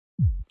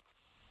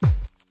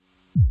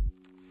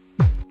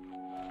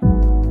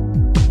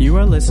You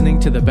are listening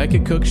to The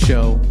Beckett Cook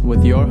Show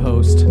with your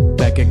host,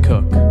 Beckett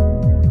Cook.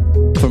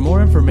 For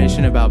more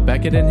information about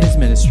Beckett and his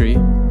ministry,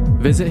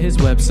 visit his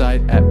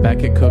website at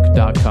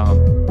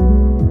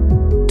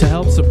beckettcook.com. To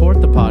help support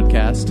the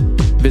podcast,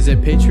 visit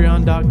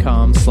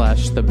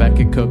patreon.com/The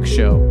Beckett Cook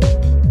Show.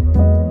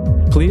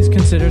 Please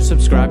consider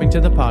subscribing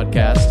to the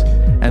podcast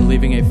and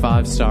leaving a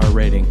 5-star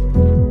rating.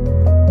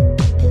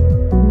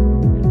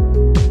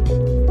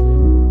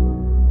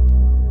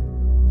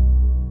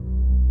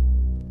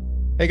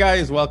 Hey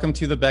guys, welcome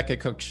to the Beckett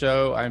Cook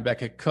Show. I'm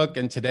Beckett Cook,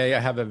 and today I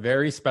have a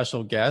very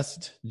special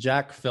guest,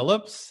 Jack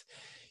Phillips.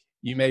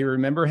 You may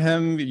remember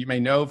him, you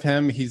may know of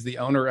him. He's the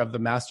owner of the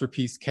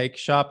Masterpiece Cake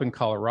Shop in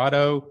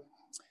Colorado,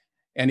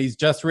 and he's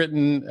just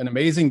written an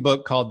amazing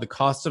book called The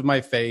Cost of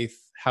My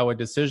Faith: How a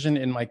Decision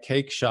in My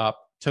Cake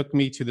Shop Took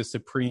Me to the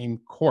Supreme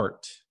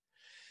Court.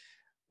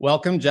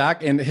 Welcome,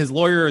 Jack, and his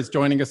lawyer is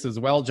joining us as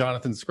well,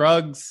 Jonathan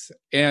Scruggs,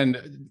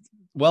 and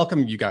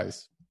welcome, you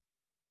guys.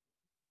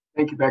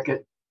 Thank you,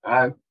 Beckett.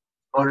 I'm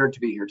honored to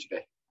be here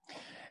today.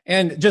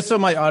 And just so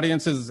my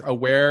audience is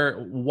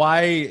aware,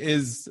 why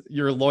is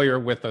your lawyer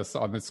with us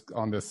on this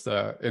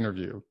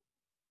interview?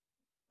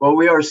 Well,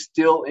 we are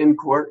still in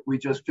court. We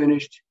just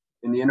finished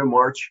in the end of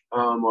March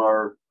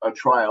our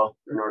trial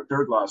in our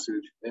third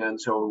lawsuit,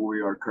 and so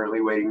we are currently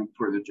waiting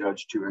for the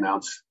judge to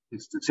announce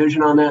his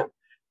decision on that.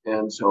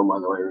 And so my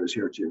lawyer is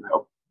here to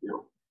help,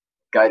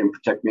 guide and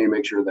protect me and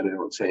make sure that I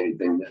don't say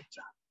anything that.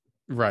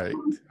 Right.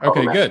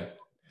 Okay.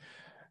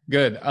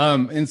 Good.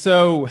 And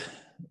so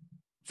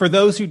for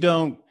those who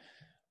don't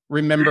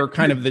remember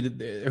kind of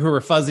who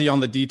are fuzzy on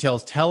the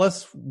details,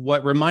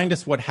 remind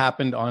us what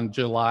happened on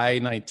July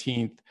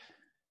 19th,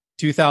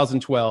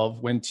 2012,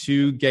 when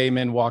two gay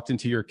men walked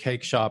into your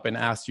cake shop and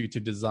asked you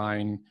to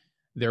design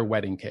their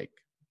wedding cake.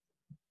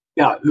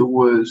 Yeah, it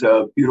was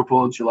a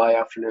beautiful July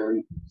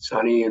afternoon,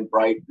 sunny and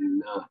bright,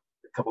 and a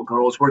couple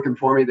girls working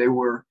for me. They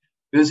were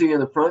busy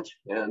in the front.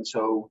 And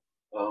so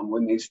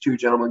when these two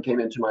gentlemen came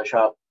into my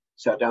shop,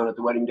 sat down at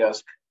the wedding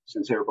desk,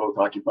 since they were both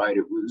occupied,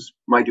 it was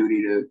my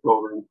duty to go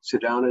over and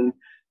sit down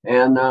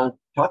and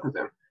talk with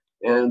them.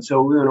 And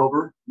so we went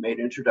over, made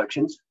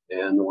introductions,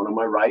 and the one on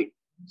my right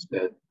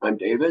said, "I'm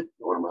David."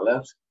 The one on my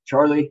left,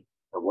 "Charlie.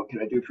 What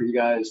can I do for you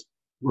guys?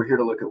 We're here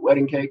to look at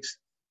wedding cakes.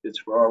 It's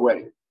for our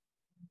wedding."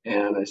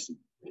 And I said,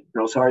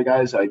 "Sorry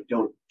guys, I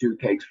don't do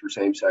cakes for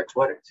same-sex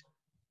weddings."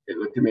 They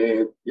looked at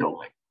me,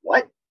 like,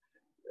 "What?"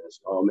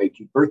 So I'll make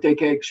you birthday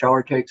cakes,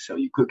 shower cakes, sell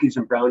you cookies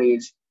and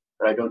brownies,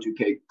 but I don't do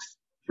cakes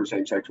for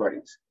same-sex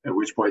weddings. At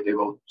which point they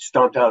both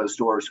stomped out of the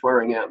store,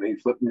 swearing at me,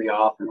 flipping me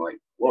off, and like,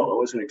 "Whoa, I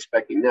wasn't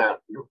expecting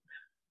that."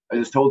 I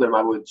just told them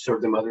I would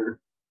serve them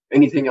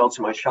anything else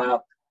in my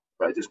shop,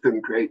 but I just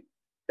couldn't create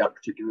that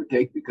particular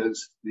cake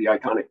because the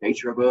iconic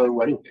nature of a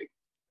wedding cake.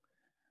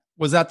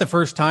 Was that the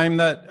first time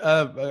that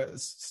a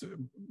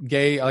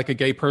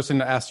gay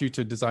person asked you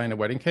to design a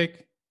wedding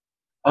cake?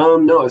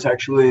 No, it's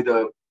actually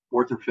the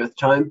fourth or fifth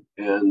time,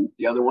 and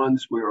the other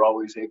ones we were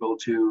always able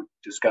to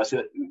discuss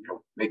it and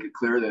make it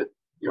clear that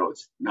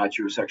it's not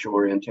your sexual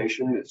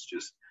orientation. It's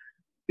just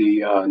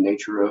the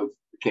nature of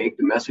the cake.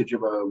 The message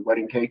of a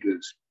wedding cake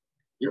is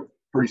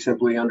pretty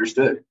simply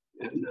understood,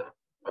 and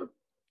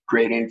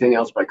create anything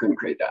else, but I couldn't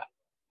create that.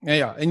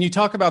 Yeah, and you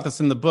talk about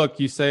this in the book.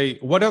 You say,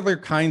 what other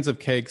kinds of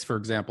cakes, for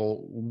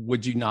example,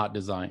 would you not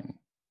design?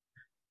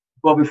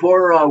 Well,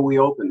 before we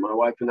opened, my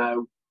wife and I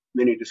had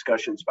many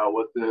discussions about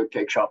what the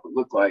cake shop would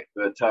look like,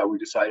 but we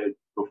decided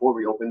before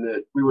we opened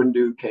that we wouldn't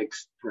do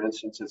cakes, for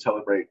instance, that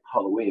celebrate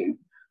Halloween,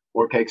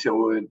 or cakes that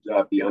would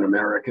be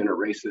un-American or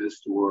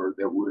racist, or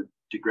that would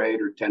degrade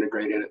or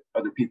denigrate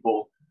other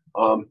people,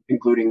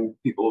 including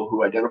people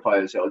who identify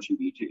as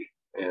LGBT.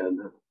 And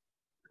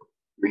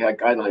we had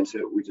guidelines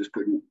that we just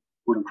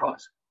wouldn't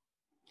cross.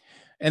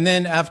 And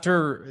then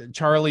after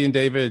Charlie and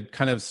David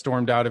kind of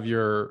stormed out of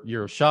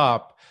your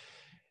shop,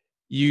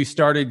 you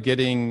started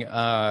getting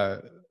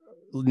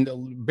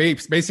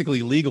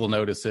basically legal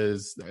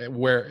notices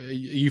where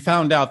you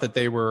found out that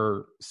they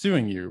were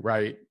suing you,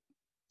 right?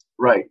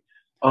 Right.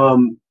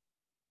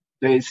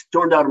 They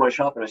stormed out of my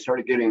shop, and I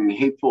started getting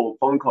hateful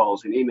phone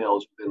calls and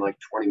emails within like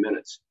 20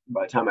 minutes.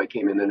 By the time I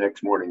came in the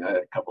next morning, I had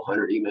a couple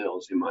hundred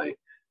emails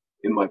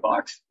in my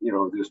box,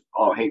 just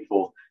all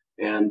hateful,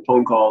 and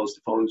phone calls.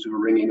 The phones were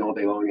ringing all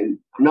day long, and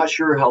I'm not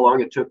sure how long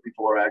it took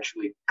before I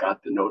actually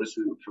got the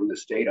notices from the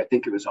state. I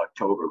think it was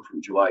October,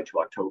 from July to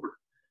October,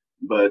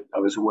 but I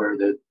was aware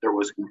that there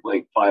was a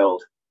complaint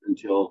filed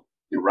until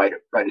right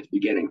at the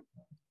beginning.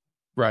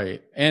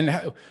 Right.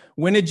 And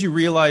when did you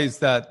realize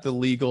that the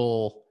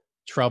legal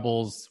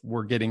troubles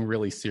were getting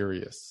really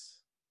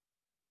serious?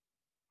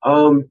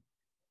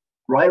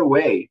 Right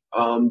away.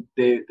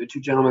 The two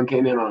gentlemen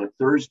came in on a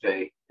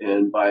Thursday,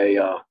 and by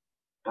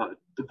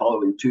the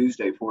following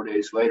Tuesday, 4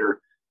 days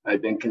later,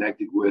 I'd been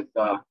connected with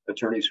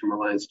attorneys from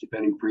Alliance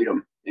Defending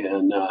Freedom,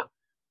 and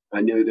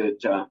I knew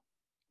that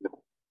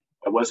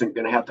I wasn't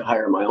going to have to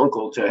hire my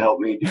uncle to help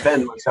me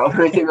defend myself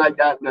or anything like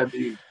that, and I'd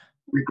be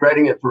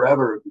regretting it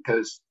forever,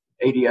 because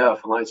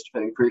ADF, Alliance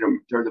Defending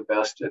Freedom, they're the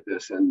best at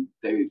this, and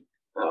they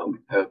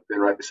have been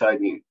right beside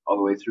me all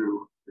the way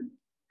through,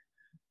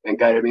 and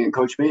guided me and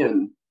coached me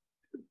and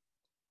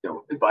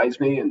advised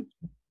me, and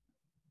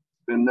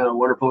it's been a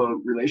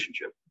wonderful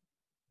relationship.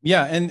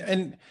 Yeah,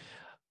 and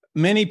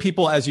many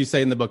people, as you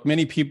say in the book,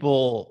 many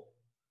people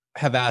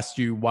have asked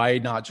you why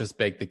not just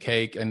bake the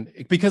cake, and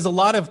because a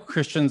lot of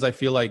Christians, I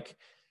feel like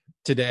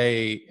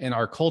today in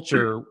our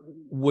culture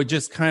would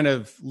just kind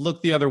of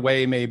look the other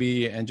way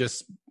maybe and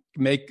just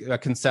make a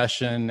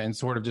concession and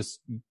sort of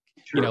just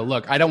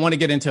look, I don't want to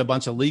get into a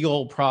bunch of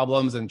legal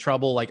problems and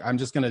trouble, like I'm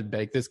just going to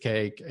bake this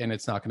cake and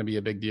it's not going to be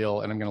a big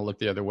deal and I'm going to look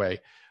the other way.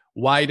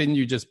 Why didn't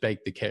you just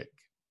bake the cake?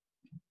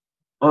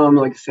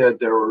 Like I said,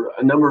 there were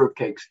a number of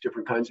cakes,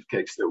 different kinds of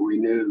cakes that we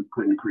knew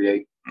couldn't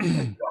create.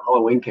 Like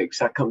Halloween cakes,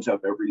 that comes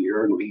up every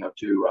year, and we have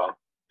to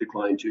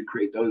decline to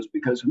create those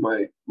because of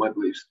my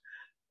beliefs.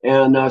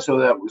 And so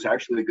that was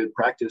actually a good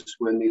practice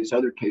when these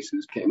other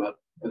cases came up,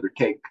 other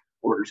cake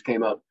orders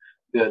came up,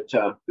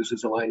 that this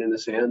is a line in the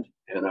sand,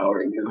 and I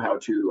already knew how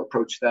to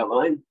approach that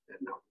line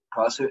and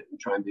cross it and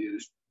try and be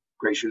as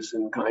gracious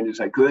and kind as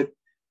I could.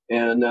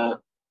 And I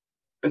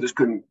just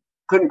couldn't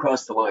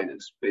cross the line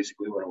is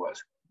basically what it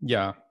was.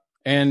 Yeah.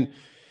 And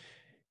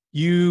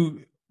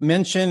you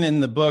mention in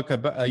the book,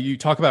 you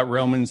talk about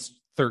Romans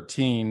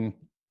 13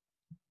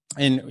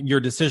 and your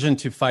decision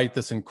to fight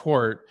this in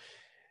court.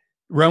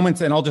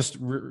 Romans, and I'll just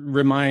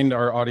remind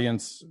our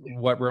audience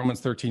what Romans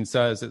 13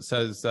 says. It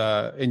says,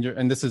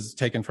 and this is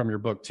taken from your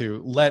book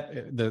too,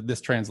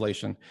 this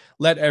translation,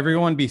 let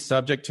everyone be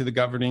subject to the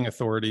governing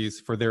authorities,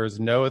 for there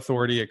is no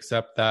authority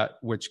except that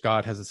which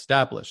God has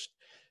established.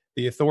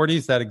 The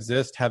authorities that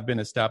exist have been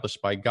established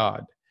by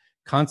God.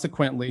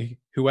 Consequently,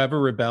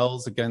 whoever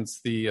rebels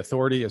against the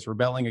authority is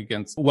rebelling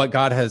against what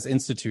God has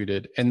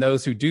instituted, and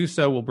those who do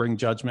so will bring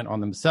judgment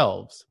on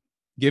themselves.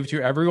 Give to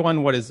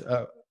everyone what is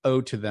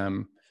owed to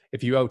them.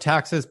 If you owe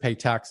taxes, pay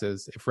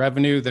taxes. If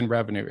revenue, then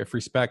revenue. If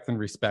respect, then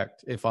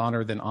respect. If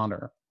honor, then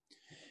honor.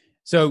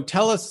 So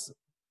tell us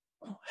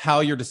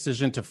how your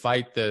decision to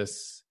fight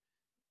this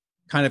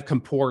kind of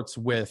comports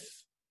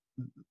with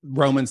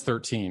Romans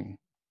 13.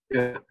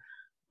 Yeah.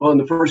 Well, in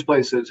the first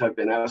place, as I've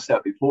been asked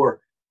that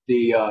before,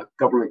 the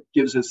government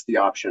gives us the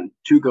option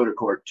to go to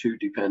court to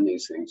defend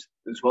these things,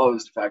 as well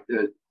as the fact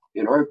that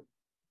in our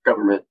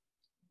government,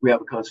 we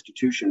have a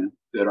constitution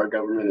that our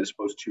government is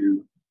supposed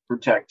to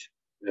protect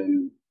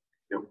and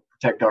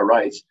protect our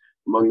rights.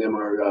 Among them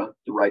are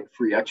the right to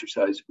free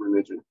exercise of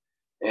religion.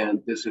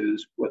 And this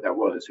is what that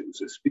was. It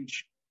was a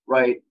speech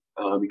right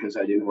because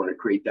I didn't want to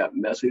create that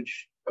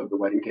message of the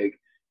wedding cake.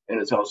 And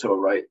it's also a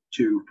right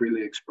to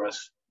freely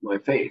express my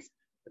faith.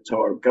 And so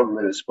our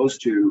government is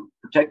supposed to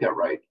protect that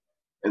right.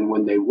 And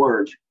when they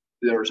weren't,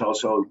 there's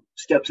also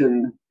steps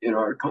in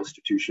our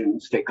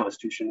Constitution, state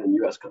Constitution and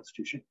U.S.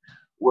 Constitution,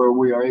 where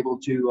we are able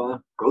to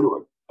go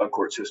to a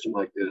court system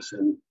like this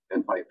and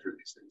fight through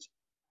these things.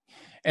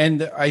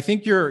 And I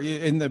think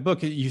in the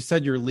book, you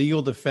said your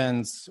legal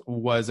defense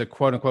was a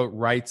quote unquote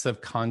rights of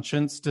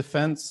conscience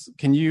defense.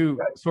 Can you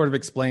sort of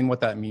explain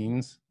what that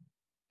means?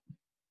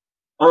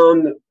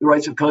 The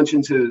rights of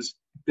conscience is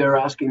they're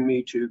asking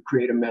me to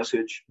create a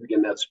message.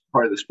 Again, that's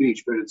part of the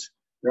speech, but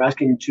they're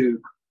asking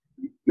to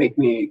make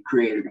me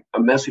create a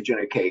message in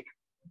a cake.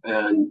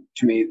 And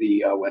to me,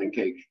 the wedding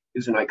cake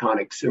is an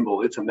iconic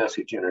symbol. It's a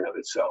message in and of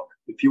itself.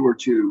 If you were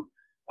to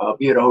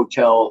be at a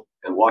hotel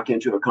and walk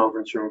into a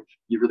conference room,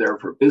 you were there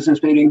for a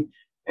business meeting,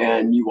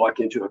 and you walk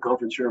into a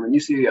conference room and you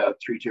see a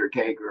 3-tier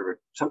cake or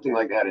something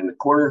like that in the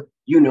corner,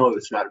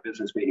 it's not a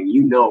business meeting.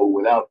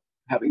 Without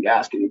having to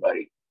ask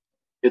anybody,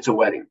 it's a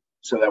wedding.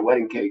 So that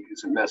wedding cake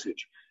is a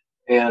message.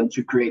 And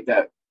to create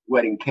that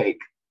wedding cake,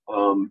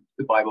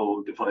 the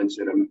Bible defines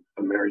that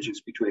a marriage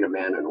is between a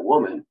man and a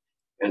woman.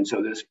 And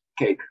so this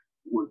cake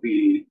would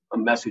be a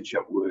message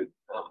that would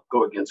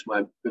go against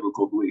my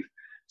biblical belief.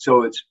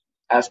 So it's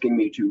asking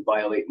me to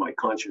violate my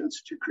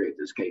conscience to create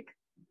this cake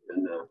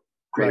and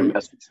create a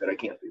message that I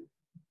can't do.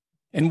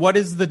 And what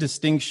is the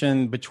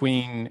distinction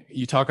between,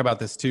 you talk about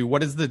this too,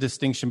 what is the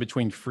distinction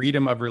between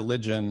freedom of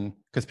religion,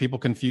 because people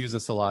confuse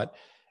this a lot,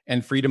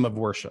 and freedom of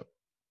worship?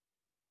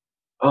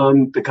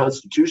 The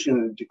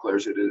Constitution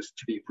declares it is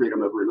to be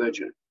freedom of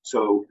religion.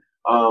 So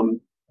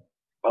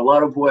a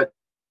lot of what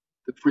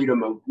the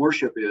freedom of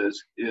worship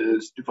is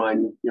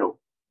defined,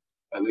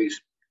 at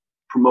least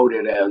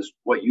promoted as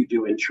what you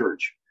do in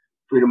church.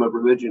 Freedom of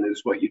religion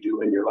is what you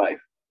do in your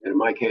life. And in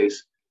my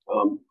case,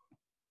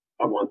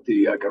 I want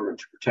the government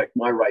to protect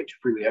my right to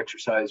freely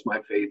exercise my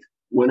faith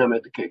when I'm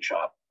at the cake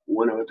shop,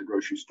 when I'm at the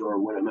grocery store,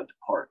 when I'm at the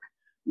park,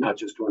 not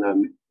just when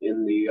I'm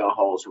in the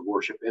halls of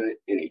worship in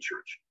any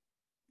church.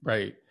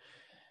 Right.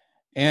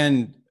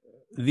 And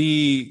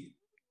the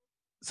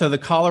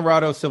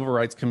Colorado Civil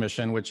Rights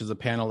Commission, which is a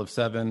panel of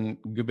 7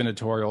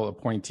 gubernatorial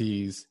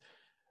appointees,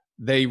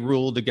 they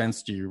ruled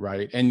against you,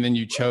 right? And then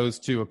you chose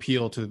to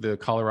appeal to the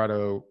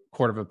Colorado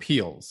Court of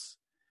Appeals.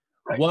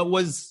 Right. What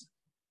was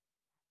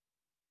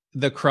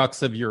the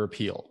crux of your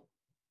appeal?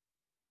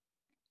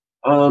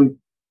 The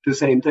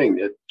same thing,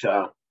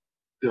 that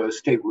the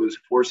state was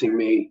forcing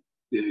me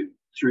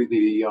through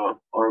the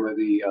arm of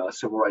the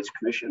Civil Rights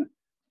Commission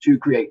to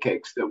create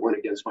cakes that went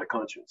against my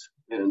conscience.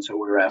 And so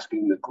we're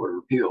asking the Court of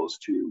Appeals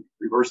to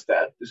reverse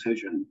that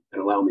decision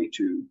and allow me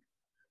to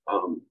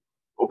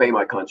obey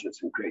my conscience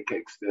and create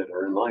cakes that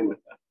are in line with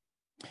that.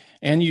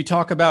 And you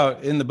talk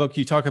about, in the book,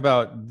 you talk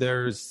about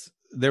there's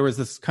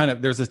this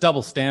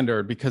double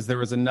standard, because there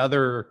was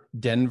another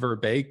Denver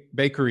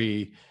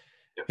bakery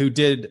who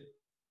did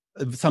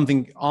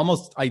something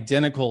almost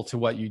identical to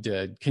what you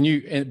did.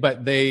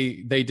 But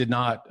they did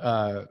not,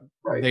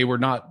 right. They were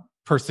not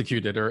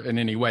persecuted or in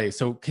any way.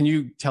 So can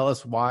you tell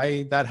us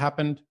why that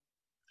happened,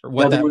 or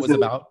what that was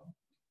about?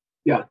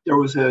 Yeah, there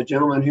was a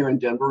gentleman here in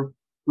Denver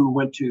who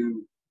went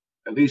to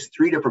at least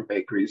 3 different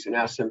bakeries and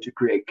asked them to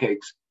create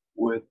cakes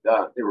with,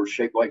 they were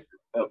shaped like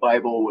a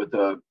Bible with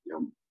a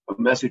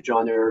message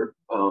on there,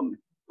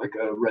 like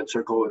a red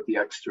circle with the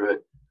X through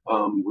it,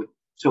 with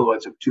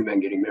silhouettes of 2 men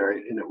getting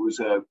married. And it was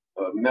a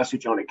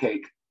message on a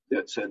cake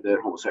that said that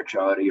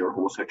homosexuality or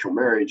homosexual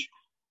marriage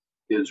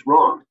is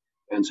wrong.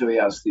 And so he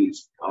asked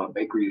these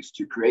bakeries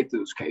to create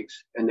those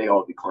cakes, and they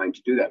all declined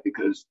to do that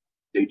because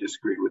they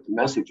disagreed with the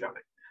message of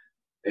it.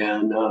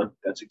 And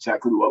that's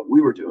exactly what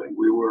we were doing.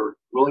 We were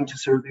willing to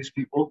serve these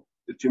people,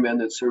 the 2 men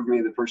that served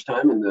me the first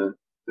time, and the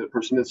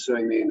person that's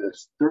suing me in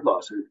this third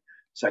lawsuit,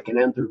 second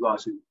and third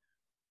lawsuit.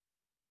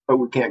 But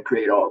we can't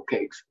create all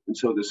cakes. And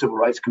so the Civil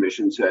Rights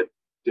Commission said,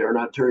 they're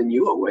not turning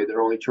you away,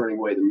 they're only turning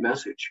away the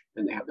message,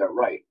 and they have that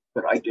right.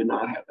 But I did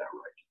not have that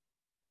right.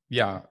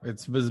 Yeah,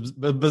 it's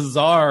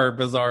bizarre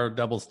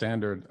double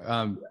standard.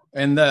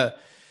 And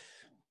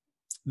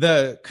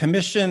the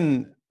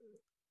commission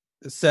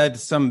said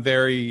some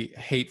very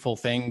hateful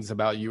things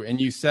about you.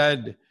 And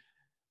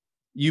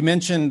you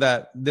mentioned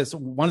that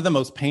one of the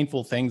most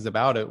painful things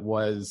about it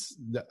was,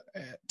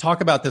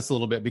 talk about this a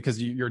little bit,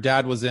 because your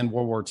dad was in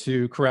World War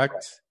II, correct?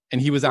 Right.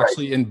 And he was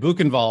actually in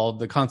Buchenwald,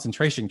 the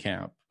concentration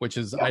camp, which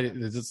is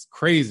it's just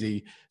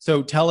crazy.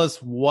 So tell us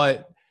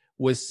what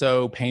was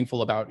so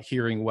painful about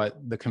hearing what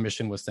the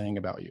commission was saying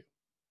about you.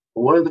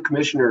 One of the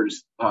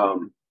commissioners,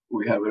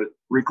 we have it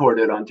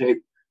recorded on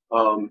tape,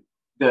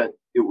 that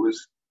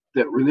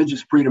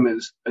religious freedom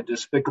is a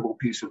despicable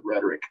piece of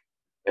rhetoric,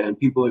 and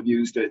people have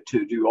used it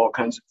to do all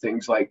kinds of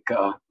things like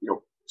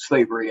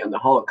slavery and the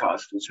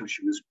Holocaust. And so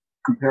she was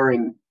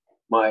comparing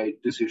my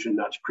decision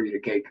not to create a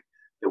cake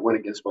that went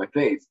against my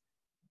faith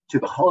to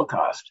the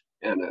Holocaust.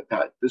 And I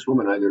thought, this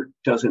woman either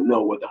doesn't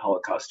know what the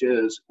Holocaust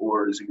is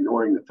or is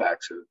ignoring the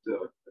facts of the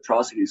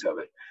atrocities of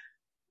it,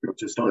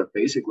 just on a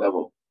basic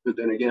level. But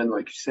then again,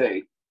 like you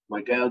say,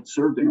 my dad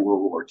served in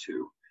World War II,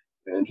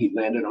 and he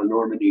landed on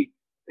Normandy,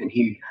 and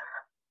he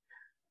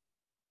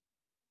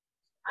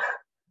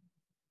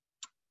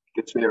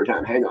gets me every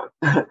time. Hang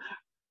on.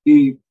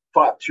 He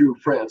fought through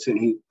France, and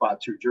he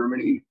fought through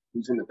Germany. He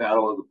was in the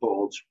Battle of the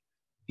Bulge.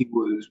 He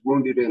was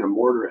wounded in a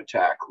mortar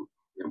attack,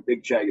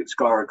 big jagged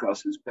scar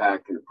across his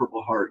back and a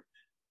Purple Heart.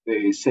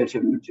 They sent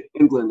him to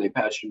England. They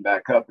patched him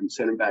back up and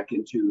sent him back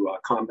into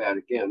combat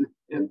again.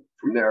 And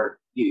from there,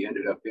 he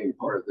ended up being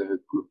part of the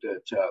group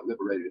that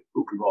liberated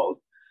Buchenwald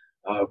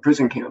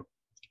prison camp,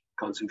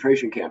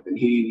 concentration camp. And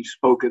he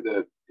spoke of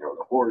the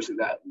horrors of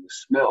that and the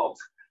smells,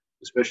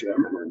 especially I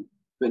remember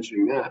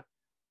mentioning that.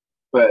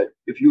 But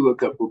if you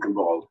look up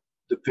Buchenwald,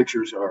 the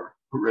pictures are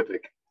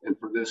horrific. And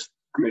for this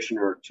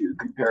commissioner to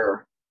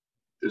compare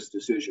this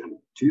decision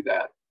to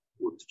that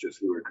was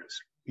just ludicrous.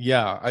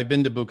 Yeah, I've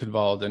been to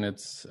Buchenwald, and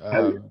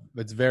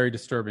it's very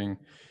disturbing.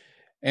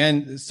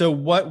 And so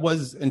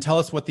tell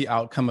us what the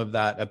outcome of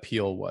that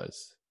appeal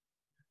was.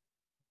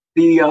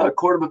 The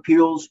Court of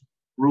Appeals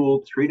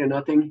ruled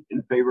 3-0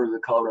 in favor of the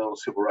Colorado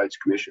Civil Rights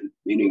Commission,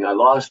 meaning I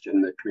lost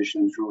and the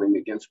commission's ruling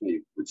against me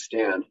would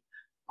stand,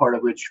 part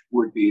of which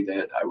would be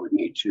that I would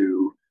need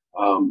to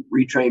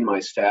retrain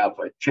my staff.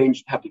 I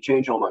have to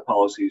change all my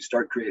policies,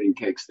 start creating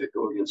cakes that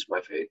go against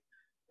my faith,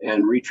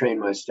 and retrain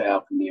my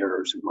staff in the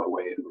errors of my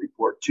way and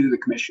report to the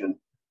commission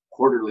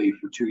quarterly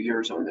for 2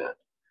 years on that.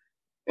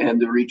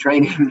 And the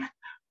retraining,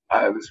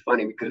 it was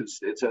funny because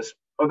it's a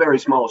very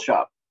small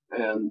shop,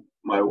 and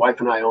my wife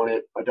and I own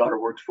it. My daughter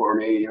works for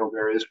me,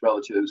 various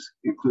relatives,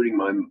 including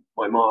my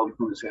mom,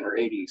 who's in her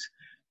 80s.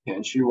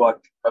 And she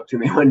walked up to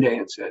me one day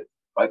and said,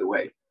 "By the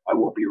way, I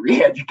won't be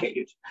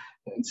re-educated."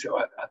 And so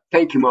I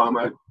thank you, Mom.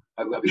 I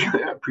love you.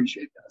 I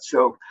appreciate that.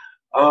 So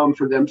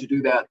for them to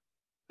do that,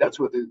 that's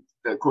what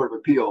the Court of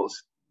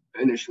Appeals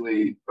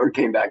initially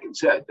came back and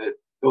said, that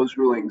those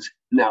rulings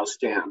now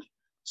stand.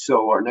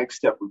 So our next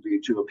step would be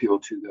to appeal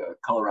to the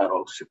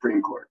Colorado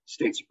Supreme Court,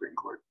 State Supreme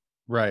Court.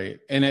 Right.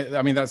 And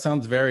that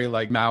sounds very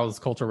like Mao's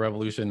Cultural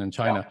Revolution in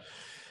China,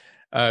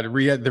 the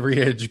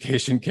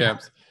re-education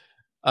camps.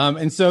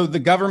 And so the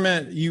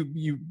government,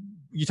 you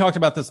talked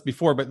about this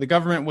before, but the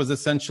government was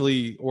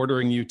essentially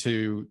ordering you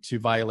to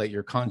violate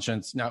your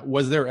conscience. Now,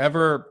 was there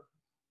ever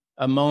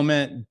a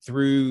moment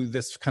through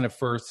this kind of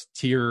first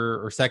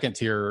tier or second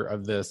tier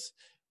of this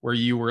where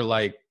you were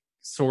like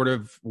sort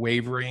of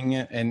wavering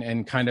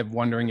and kind of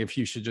wondering if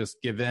you should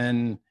just give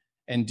in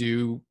and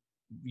do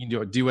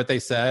what they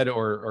said,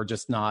 or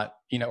just not,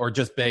 or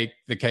just bake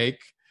the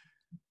cake?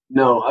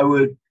 No, I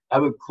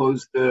would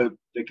close the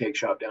cake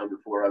shop down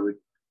before I would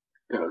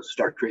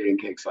start creating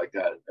cakes like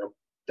that.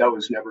 That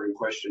was never in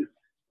question.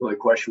 The only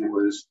question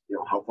was,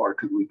 how far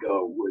could we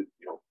go? Would,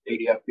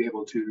 ADF be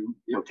able to,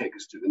 take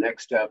us to the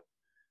next step?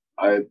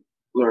 I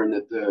learned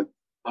that the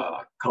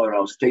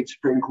Colorado State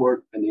Supreme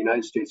Court and the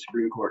United States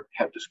Supreme Court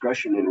have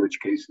discretion in which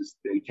cases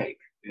they take.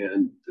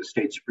 And the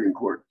state Supreme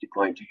Court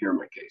declined to hear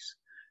my case.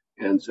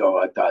 And so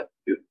I thought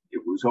it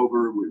was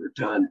over, we were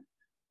done,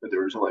 but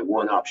there was only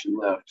one option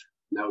left,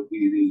 and that would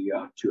be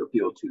to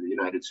appeal to the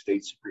United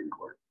States Supreme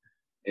Court.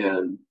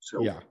 And so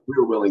we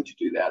were willing to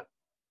do that,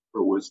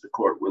 but was the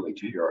court willing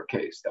to hear our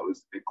case? That was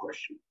the big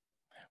question.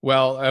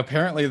 Well,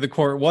 apparently the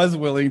court was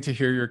willing to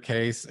hear your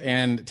case.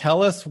 And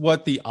tell us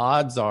what the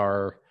odds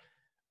are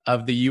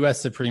of the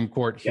U.S. Supreme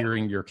Court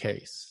hearing your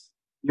case.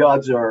 The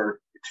odds are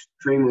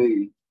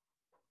extremely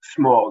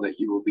small that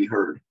you will be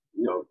heard.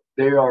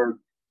 They are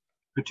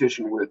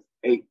petitioned with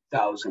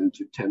 8,000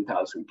 to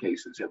 10,000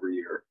 cases every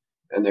year,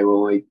 and they will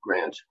only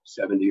grant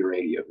 70 or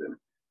 80 of them.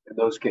 And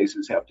those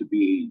cases have to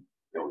be,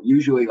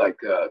 usually like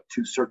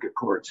two circuit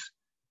courts,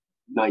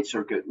 Ninth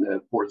Circuit and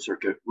the Fourth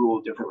Circuit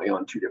rule differently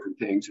on two different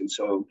things. And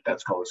so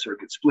that's called a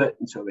circuit split.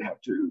 And so they have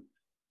to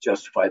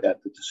justify that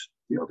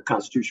the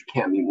Constitution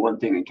can't mean one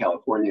thing in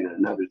California and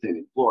another thing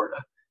in Florida.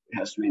 It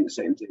has to mean the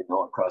same thing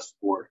all across the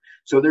board.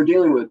 So they're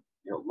dealing with,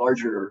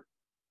 larger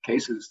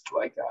cases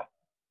like that.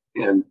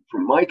 And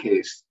from my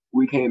case,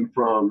 we came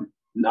from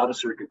not a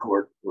circuit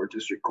court or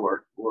district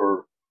court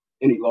or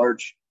any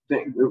large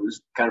thing. It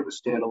was kind of a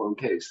standalone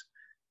case.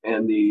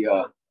 And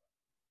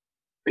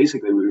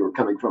basically we were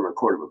coming from a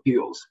court of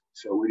appeals,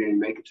 so we didn't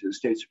make it to the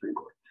state Supreme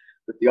Court.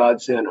 But the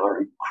odds then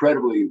are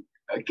incredibly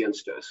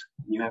against us.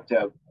 You have to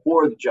have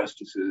 4 of the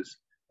justices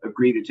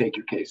agree to take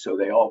your case. So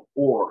they all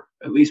 4,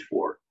 at least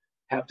 4,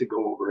 have to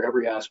go over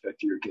every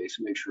aspect of your case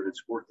and make sure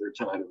it's worth their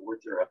time and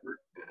worth their effort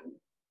and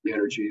the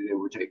energy they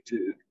would take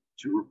to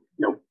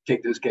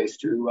take this case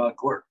to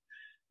court.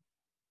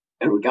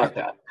 And we got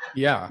that.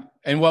 Yeah.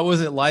 And what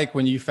was it like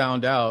when you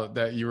found out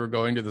that you were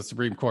going to the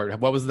Supreme Court?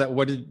 What was that?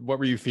 What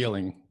were you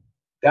feeling?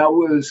 That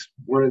was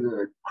one of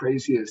the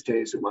craziest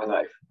days of my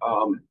life.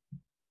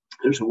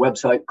 There's a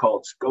website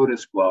called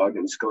SCOTUS blog,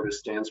 and SCOTUS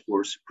stands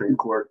for Supreme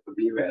Court of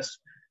the U.S.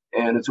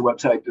 And it's a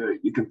website that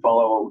you can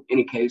follow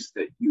any case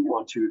that you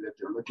want to that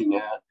they're looking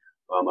at.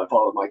 I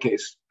followed my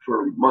case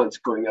for months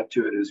going up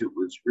to it as it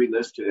was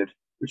relisted,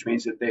 which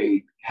means that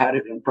they had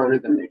it in front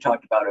of them. They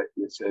talked about it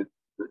and it said,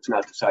 let's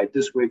not decide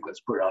this week. Let's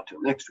put it out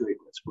till next week.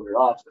 Let's put it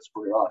off. Let's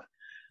put it off.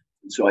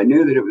 And so I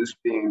knew that it was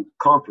being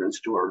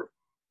conferenced or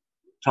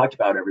talked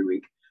about every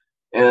week.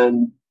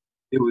 And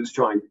it was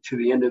drawing to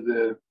the end of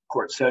the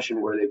court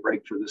session where they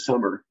break for the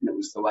summer. And it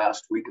was the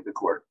last week of the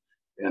court.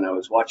 And I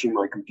was watching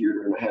my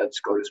computer and I had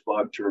SCOTUS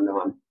blog turned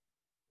on,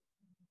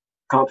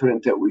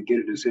 confident that we'd get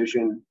a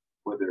decision,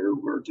 whether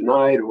we're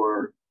denied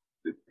or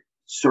the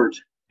cert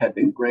had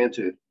been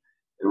granted.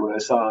 And when I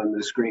saw on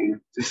the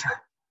screen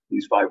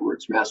these 5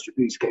 words,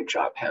 Masterpiece Cake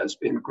Shop has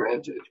been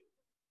granted,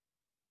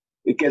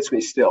 it gets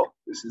me still.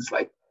 This is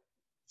like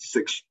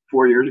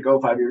 4 years ago,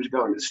 5 years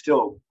ago, and it's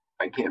still,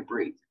 I can't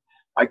breathe.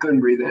 I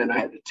couldn't breathe in. I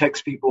had to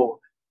text people,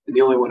 and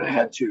the only one I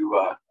had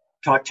to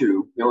talk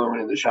to, the only one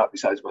in the shop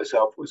besides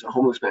myself, was a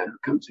homeless man who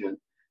comes in.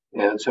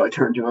 And so I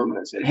turned to him and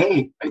I said,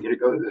 hey, I get to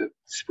go to the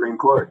Supreme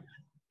Court.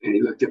 And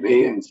he looked at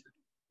me and said,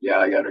 yeah,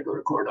 I got to go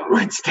to court on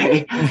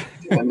Wednesday.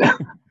 And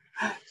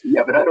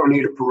yeah, but I don't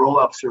need a parole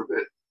officer,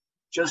 but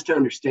just to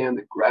understand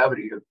the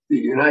gravity of the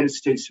United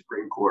States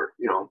Supreme Court.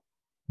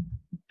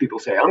 People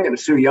say, I'm going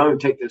to sue you, I'm going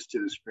to take this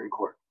to the Supreme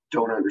Court.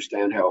 Don't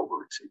understand how it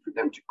works. And for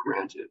them to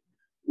grant it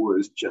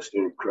was just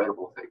an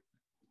incredible thing.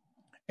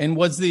 And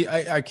was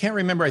I can't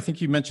remember, I think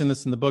you mentioned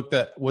this in the book,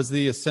 that was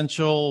the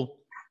essential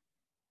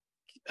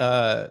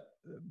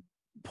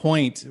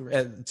point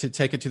to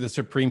take it to the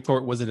Supreme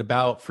Court, was it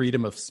about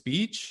freedom of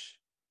speech?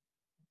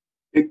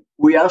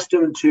 We asked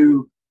him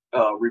to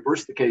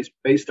reverse the case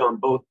based on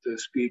both the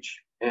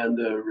speech and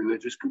the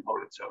religious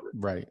components of it.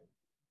 Right.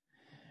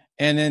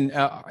 And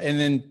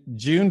then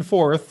June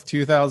 4th,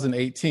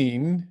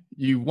 2018,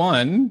 you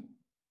won.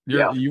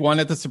 You won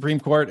at the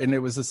Supreme Court, and it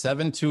was a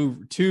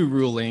 7-2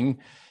 ruling.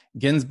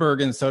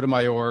 Ginsburg and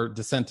Sotomayor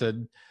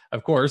dissented,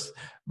 of course.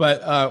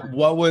 But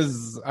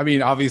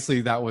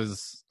obviously that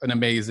was an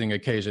amazing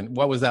occasion.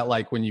 What was that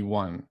like when you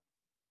won?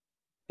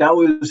 That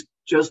was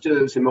just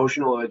as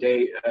emotional a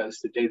day as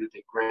the day that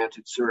they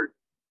granted cert.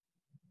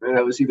 And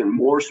I was even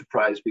more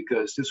surprised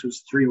because this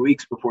was 3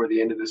 weeks before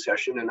the end of the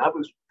session, and I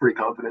was pretty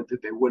confident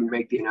that they wouldn't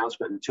make the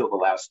announcement until the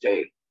last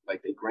day,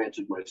 like they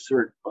granted my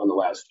cert on the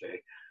last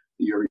day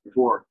the year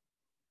before.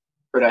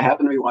 But I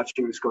happened to be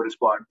watching the SCOTUS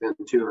blog then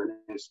too, and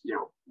it's,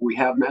 we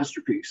have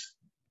Masterpiece.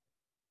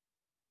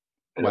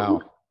 And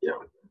wow.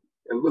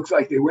 It looks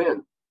like they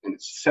win, and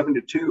it's 7-2.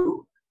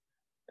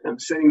 And I'm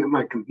sitting at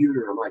my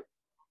computer, and I'm like,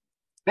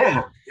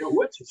 man,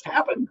 what just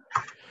happened?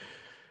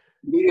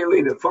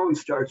 Immediately the phone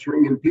starts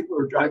ringing. People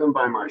are driving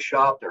by my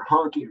shop. They're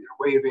honking, they're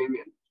waving,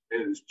 and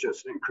it was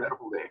just an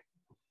incredible day.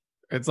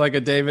 It's like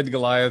a David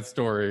Goliath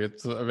story.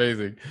 It's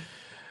amazing.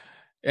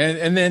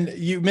 And then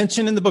you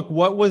mentioned in the book,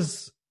 what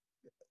was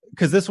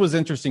because this was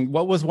interesting.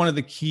 What was one of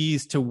the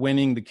keys to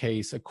winning the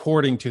case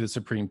according to the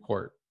Supreme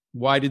Court?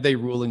 Why did they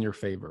rule in your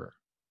favor?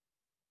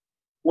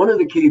 One of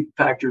the key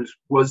factors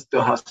was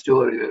the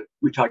hostility that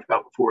we talked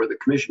about before. The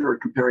commissioner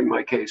comparing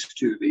my case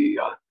to the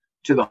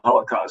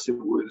Holocaust. It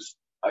was,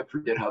 I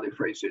forget how they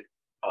phrased it,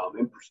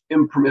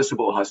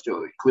 impermissible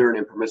hostility, clear and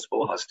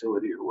impermissible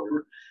hostility, or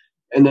whatever.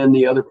 And then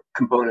the other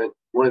component,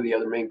 one of the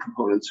other main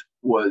components,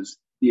 was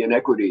the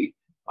inequity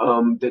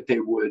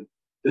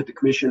that the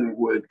commission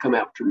would come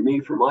after me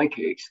for my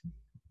case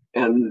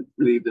and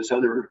leave these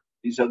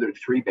other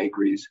three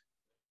bakeries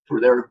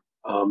for their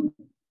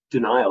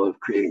denial of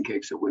creating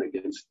cakes that went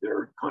against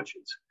their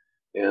conscience.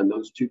 And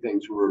those two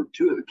things were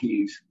two of the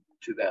keys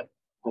to that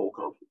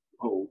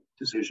whole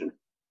decision.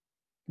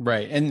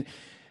 Right. And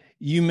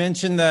you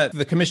mentioned that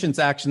the commission's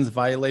actions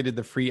violated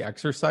the free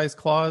exercise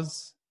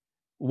clause.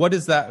 What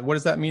is that? What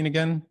does that mean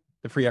again?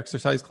 The free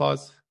exercise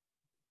clause?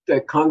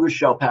 That Congress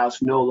shall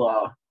pass no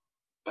law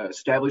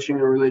establishing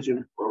a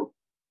religion or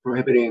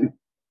prohibiting,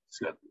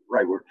 it's not the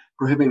right word,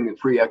 prohibiting the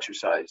free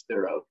exercise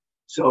thereof.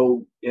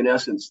 So in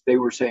essence, they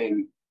were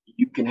saying,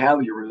 you can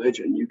have your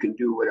religion, you can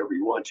do whatever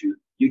you want to,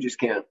 you just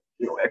can't,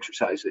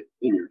 exercise it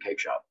in your cake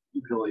shop.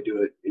 You can only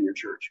do it in your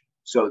church.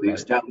 So the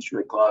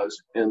establishment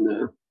clause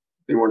and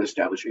they weren't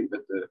establishing,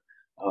 but the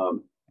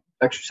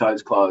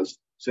exercise clause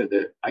said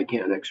that I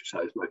can't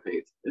exercise my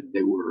faith, that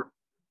they were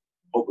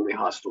openly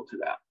hostile to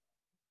that.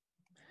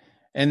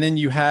 And then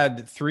you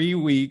had 3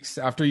 weeks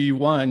after you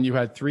won, you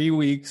had 3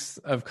 weeks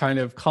of kind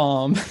of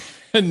calm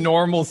and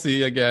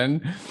normalcy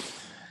again.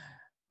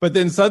 But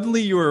then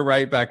suddenly you were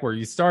right back where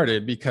you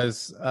started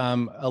because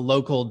a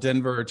local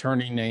Denver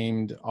attorney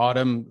named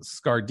Autumn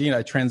Scardina,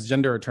 a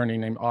transgender attorney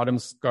named Autumn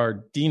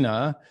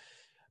Scardina,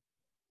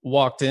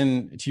 walked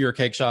into your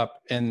cake shop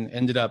and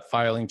ended up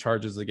filing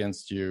charges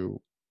against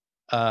you.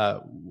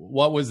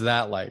 What was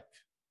that like?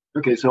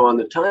 Okay, so on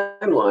the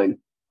timeline,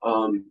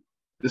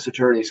 this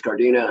attorney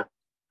Scardina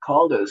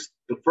called us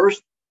the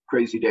first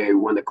crazy day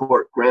when the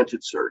court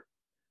granted cert.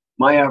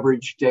 My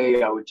average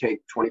day, I would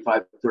take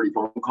 25, 30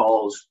 phone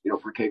calls,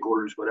 for cake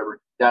orders, whatever.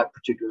 That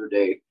particular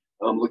day,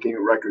 looking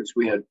at records,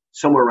 we had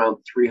somewhere around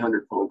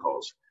 300 phone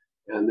calls.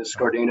 And this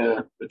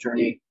Scardina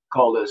attorney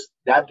called us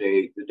that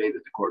day, the day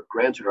that the court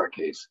granted our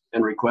case,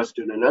 and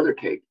requested another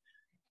cake,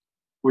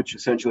 which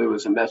essentially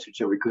was a message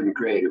that we couldn't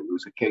create. It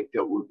was a cake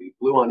that would be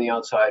blue on the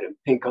outside and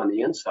pink on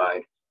the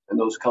inside. And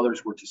those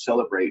colors were to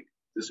celebrate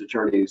this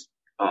attorney's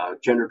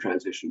gender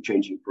transition,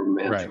 changing from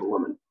man to a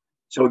woman.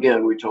 So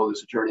again, we told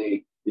this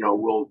attorney,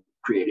 we'll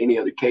create any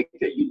other cake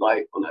that you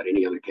like. Well, not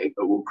any other cake,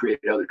 but we'll create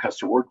other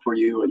custom work for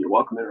you, and you're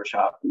welcome in our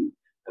shop and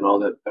all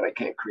that, but I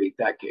can't create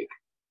that cake.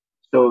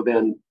 So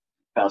then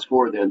fast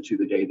forward then to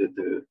the day that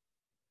the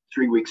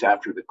 3 weeks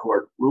after the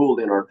court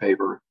ruled in our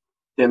favor,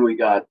 then we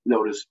got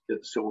notice that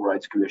the Civil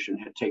Rights Commission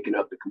had taken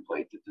up the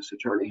complaint that this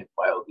attorney had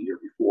filed the year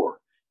before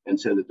and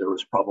said that there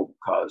was probable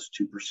cause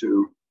to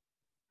pursue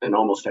an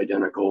almost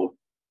identical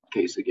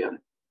case again.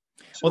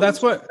 So well,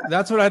 that's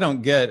what I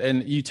don't get.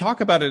 And you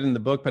talk about it in the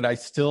book, but I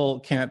still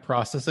can't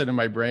process it in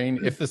my brain.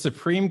 If the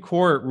Supreme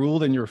Court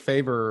ruled in your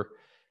favor,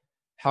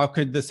 how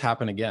could this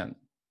happen again?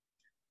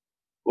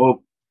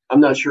 Well, I'm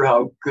not sure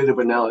how good of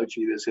an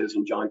analogy this is,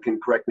 and John can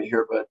correct me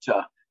here, but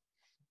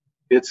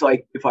it's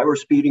like if I were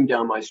speeding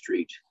down my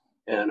street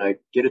and I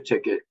get a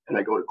ticket and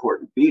I go to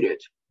court and beat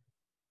it,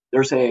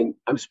 they're saying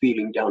I'm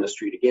speeding down the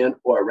street again,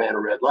 or I ran a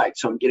red light,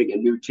 so I'm getting a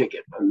new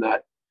ticket. I'm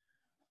not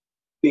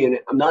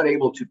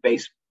able to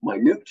base my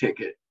new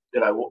ticket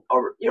that I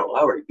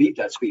already beat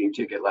that speeding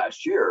ticket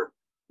last year.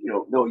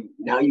 No,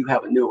 now you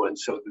have a new one.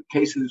 So the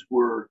cases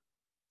were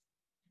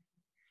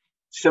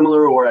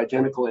similar or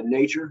identical in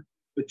nature,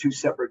 but two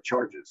separate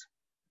charges.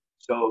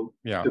 So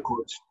the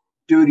court's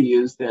duty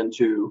is then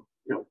to,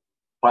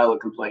 file a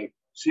complaint,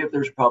 see if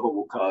there's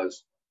probable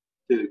cause.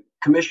 The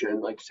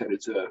commission, like I said,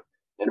 it's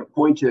an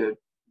appointed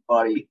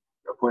body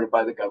appointed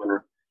by the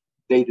governor.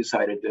 They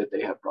decided that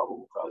they have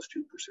probable cause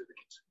to pursue the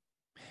case.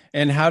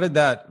 And how did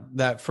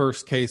that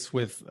first case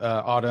with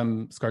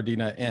Autumn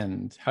Scardina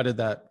end? How did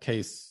that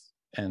case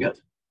end? Yeah.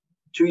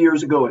 2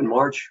 years ago in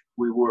March,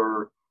 we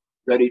were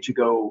ready to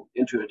go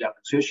into a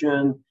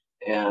deposition.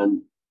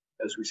 And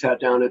as we sat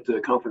down at the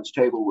conference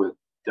table with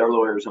their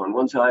lawyers on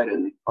one side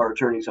and our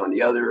attorneys on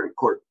the other, and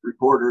court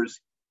reporters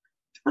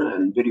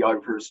and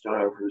videographers,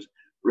 stenographers,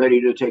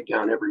 ready to take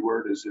down every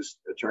word as this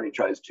attorney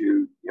tries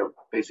to,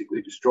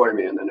 basically destroy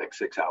me in the next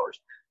 6 hours.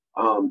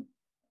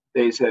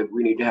 They said,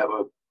 we need to have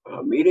a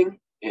meeting,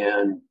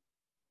 and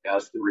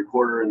asked the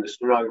reporter and the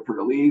stenographer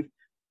to leave.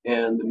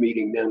 And the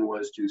meeting then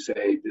was to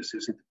say, this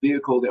isn't the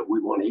vehicle that we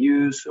want to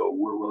use, so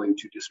we're willing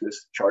to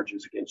dismiss the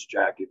charges against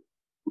Jack.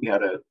 We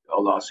had a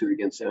lawsuit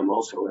against them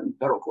also in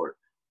federal court.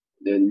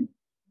 Then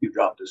you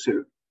dropped the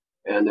suit.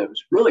 And that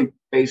was really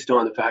based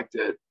on the fact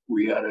that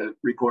we had a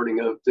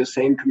recording of this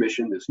same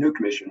commission, this new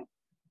commission,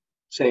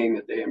 saying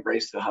that they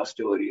embraced the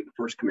hostility of the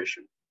first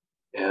commission.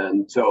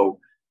 And so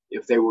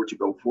if they were to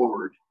go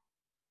forward,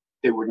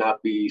 they would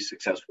not be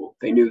successful.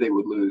 They knew they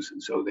would lose,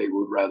 and so they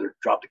would rather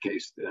drop the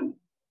case than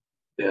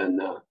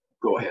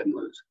go ahead and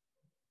lose.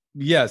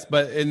 Yes,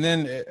 but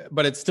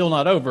it's still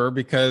not over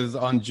because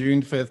on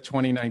June 5th,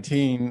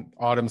 2019,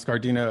 Autumn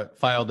Scardina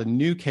filed a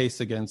new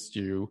case against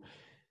you.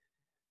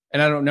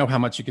 And I don't know how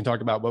much you can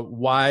talk about, but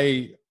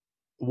why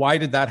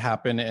did that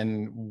happen,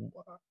 and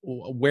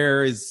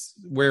where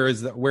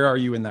are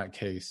you in that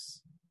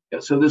case? Yeah,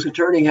 so this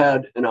attorney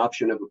had an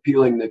option of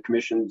appealing the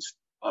commission's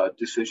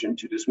decision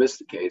to dismiss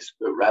the case,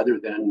 but rather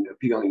than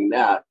appealing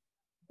that,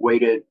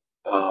 waited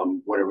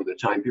whatever the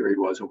time period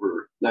was,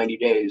 over 90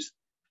 days,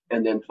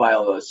 and then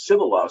file a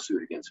civil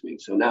lawsuit against me.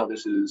 So now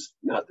this is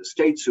not the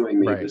state suing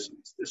me, Right. this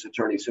is this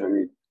attorney suing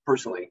me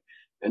personally.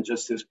 And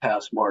just this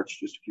past March,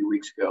 just a few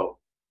weeks ago,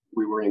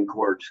 we were in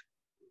court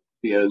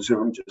via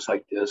Zoom, just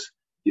like this.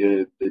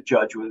 The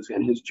judge was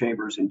in his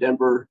chambers in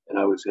Denver, and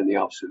I was in the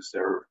offices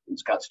there in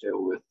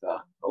Scottsdale with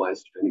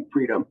Alliance Defending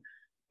Freedom.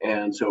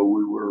 And so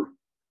we were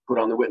put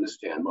on the witness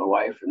stand, my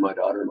wife and my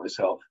daughter and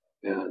myself,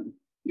 and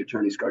the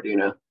attorney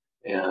Scardina,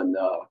 and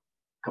a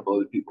couple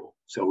other people.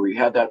 So we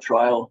had that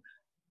trial,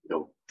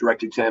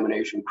 direct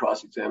examination,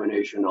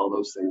 cross-examination, all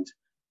those things.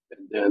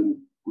 And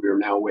then we are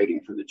now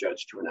waiting for the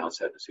judge to announce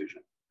that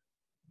decision.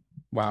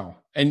 Wow.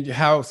 And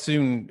how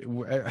soon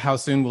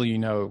will you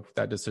know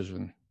that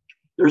decision?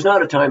 There's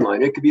not a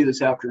timeline. It could be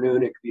this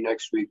afternoon. It could be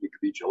next week. It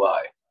could be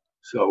July.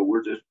 So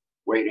we're just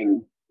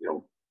waiting,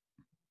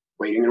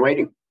 waiting and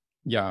waiting.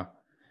 Yeah.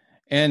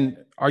 And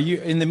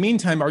in the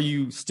meantime, are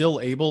you still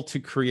able to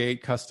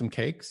create custom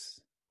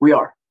cakes? We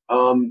are.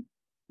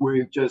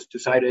 We've just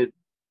decided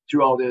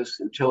through all this,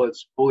 until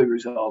it's fully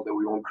resolved, that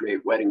we won't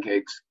create wedding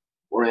cakes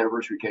or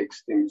anniversary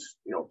cakes, things,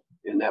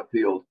 in that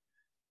field.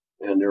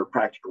 And there are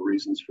practical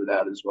reasons for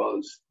that, as well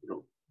as,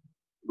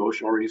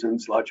 emotional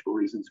reasons, logical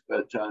reasons.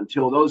 But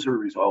until those are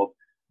resolved,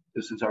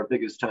 this is our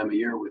biggest time of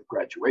year with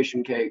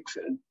graduation cakes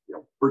and,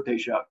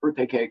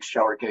 birthday cakes,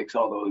 shower cakes,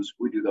 all those.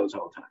 We do those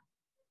all the time.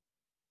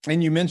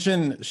 And you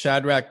mentioned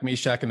Shadrach,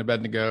 Meshach, and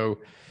Abednego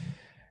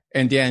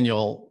and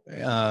Daniel,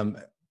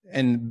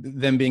 and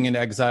them being in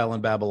exile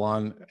in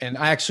Babylon. And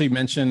I actually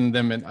mentioned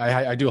them, and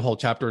I do a whole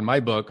chapter in my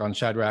book on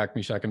Shadrach,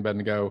 Meshach, and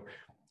Abednego.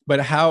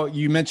 But how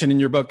you mentioned in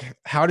your book,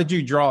 how did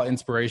you draw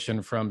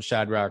inspiration from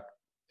Shadrach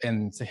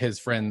and his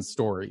friend's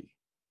story?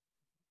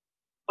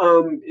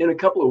 In a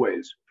couple of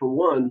ways. For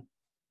one,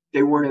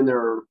 they weren't in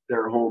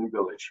their home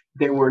village.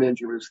 They weren't in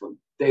Jerusalem.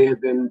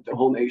 The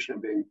whole nation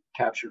had been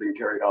captured and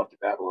carried off to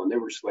Babylon. They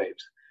were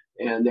slaves.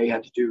 And they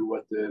had to do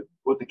what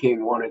the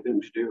king wanted them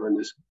to do. And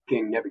this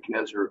king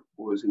Nebuchadnezzar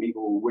was an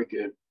evil,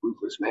 wicked,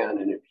 ruthless man.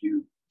 And if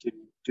you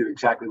didn't do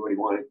exactly what he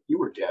wanted, you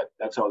were dead.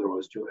 That's all there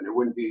was to it. It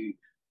wouldn't be,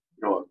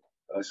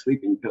 a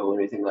sleeping pill or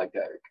anything like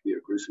that. It could be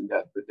a gruesome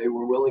death. But they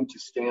were willing to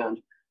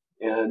stand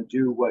and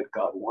do what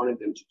God wanted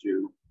them to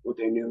do, what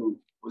they knew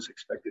was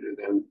expected of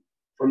them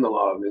from the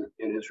law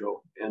in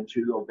Israel, and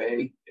to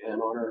obey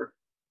and honor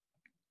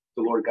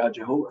the Lord God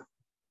Jehovah.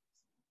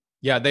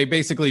 Yeah, they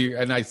basically,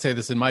 and I say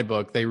this in my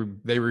book, they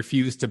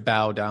refused to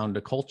bow down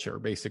to culture,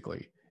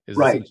 basically, is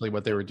right. Essentially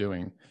what they were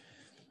doing.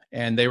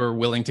 And they were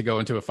willing to go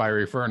into a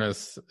fiery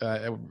furnace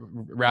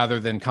rather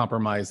than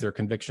compromise their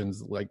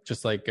convictions,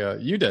 just like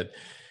you did.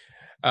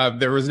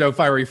 There was no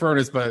fiery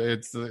furnace, but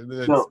it's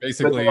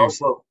basically...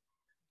 But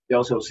they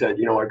also said,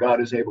 our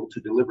God is able to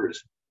deliver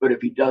us, but if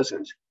he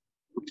doesn't,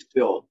 we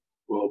still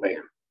will obey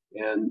him.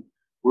 And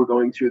we're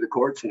going through the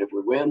courts, and if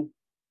we win,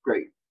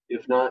 great.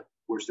 If not,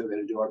 we're still going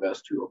to do our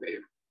best to obey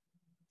him.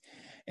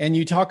 And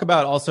you talk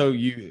about also,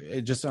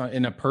 you just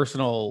on a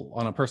personal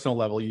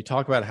level, you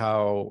talk about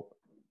how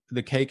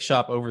the cake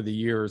shop over the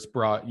years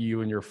brought you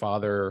and your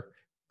father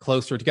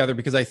closer together,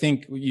 because I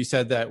think you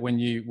said that when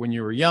you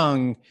were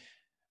young,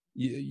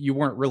 you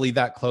weren't really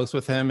that close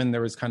with him, and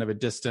there was kind of a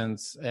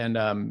distance,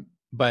 and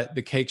but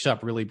the cake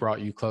shop really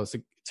brought you close.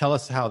 Tell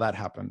us how that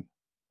happened.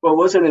 Well, it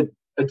wasn't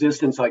a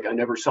distance like I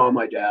never saw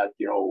my dad.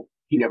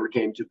 He never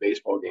came to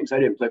baseball games. I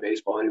didn't play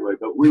baseball anyway,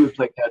 but we would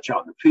play catch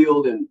out in the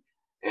field, and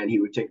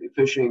he would take me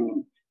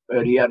fishing.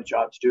 But he had a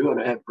job to do,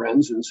 and I had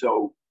friends, and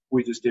so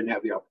we just didn't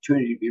have the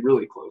opportunity to be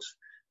really close.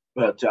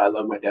 But I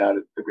love my dad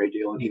a great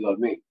deal, and he loved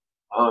me.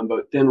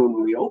 But then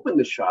when we opened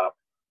the shop,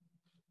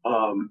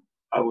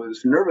 I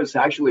was nervous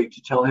actually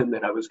to tell him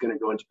that I was going to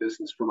go into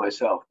business for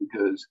myself,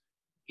 because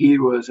he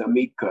was a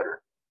meat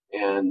cutter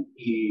and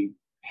he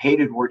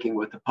hated working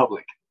with the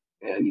public.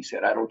 And he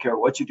said, I don't care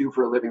what you do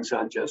for a living,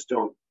 son, just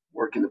don't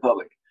work in the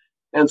public.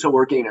 And so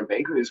working in a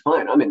bakery is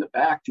fine. I'm in the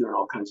back doing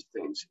all kinds of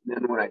things. And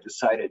then when I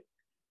decided it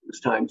was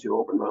time to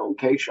open my own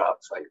cake shop,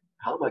 it's like,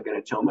 how am I going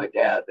to tell my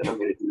dad that I'm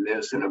going to do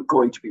this? And I'm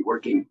going to be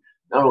working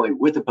not only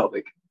with the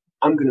public,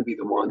 I'm going to be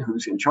the one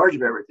who's in charge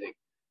of everything.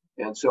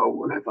 And so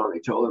when I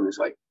finally told him, it's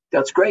like,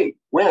 that's great.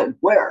 When?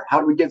 Where?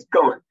 How do we get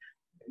going?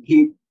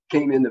 He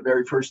came in the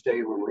very first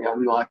day when we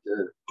unlocked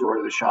the door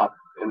of the shop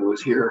and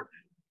was here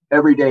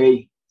every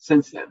day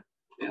since then.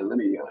 And let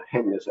me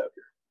hang this up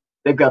here.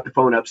 They've got the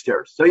phone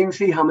upstairs. So you can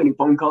see how many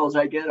phone calls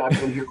I get. I've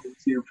been here with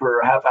you for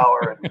a half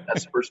hour, and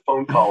that's the first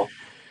phone call.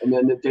 And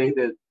then the day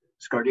that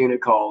Scardina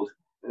called,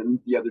 and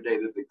the other day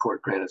that the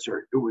court granted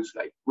cert, it was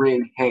like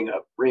ring, hang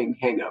up, ring,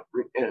 hang up,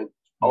 ring, and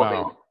all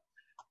day.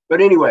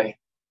 But anyway,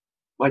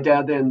 my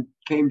dad then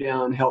came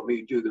down, helped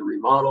me do the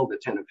remodel, the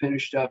tenant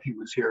finish stuff. He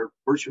was here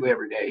virtually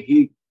every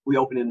day. We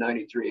opened in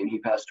 93 and he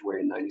passed away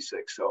in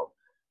 96. So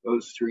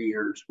those 3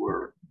 years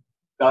were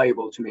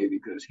valuable to me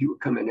because he would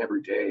come in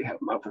every day, have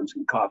muffins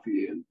and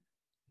coffee. And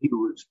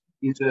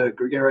he's a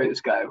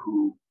gregarious guy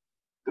who,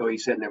 though he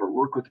said never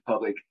work with the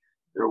public,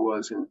 there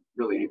wasn't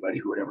really anybody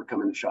who would ever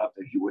come in the shop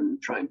that he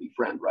wouldn't try and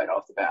befriend right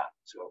off the bat.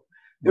 So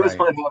it was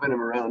fun having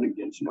him around and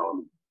getting to know him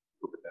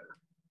a little bit better.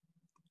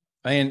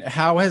 And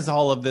how has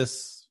all of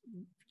this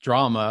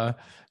drama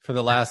for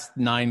the last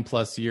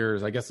 9+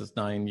 years, I guess it's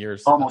 9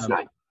 years.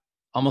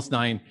 Almost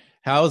 9.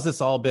 How has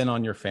this all been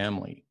on your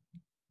family?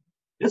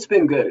 It's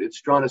been good.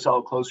 It's drawn us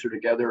all closer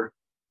together.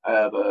 I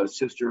have a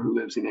sister who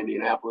lives in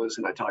Indianapolis,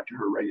 and I talk to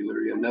her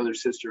regularly. Another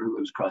sister who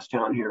lives across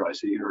town here. I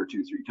see her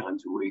 2-3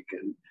 times a week,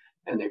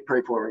 and they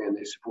pray for me and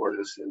they support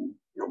us. And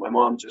my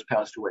mom just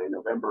passed away in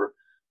November,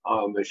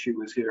 but she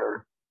was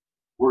here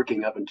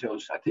working up until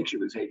I think she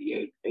was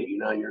 88,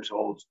 89 years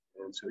old,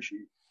 and so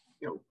she,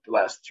 the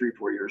last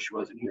 3-4 years she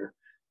wasn't here.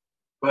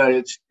 But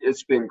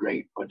it's been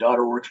great. My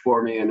daughter works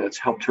for me, and it's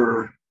helped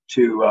her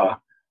to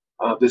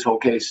this whole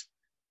case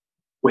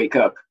wake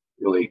up.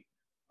 Really,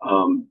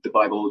 the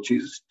Bible,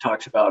 Jesus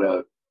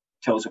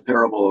tells a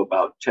parable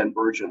about 10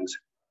 virgins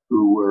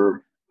who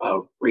were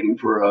waiting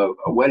for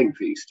a wedding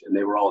feast, and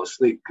they were all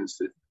asleep because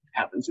it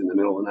happens in the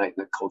middle of the night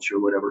in the culture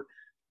or whatever.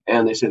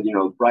 And they said,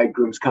 the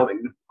bridegroom's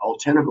coming. All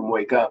 10 of them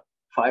wake up.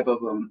 5 of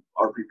them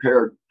are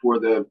prepared for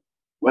the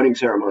wedding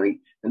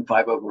ceremony, and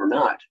 5 of them are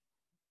not.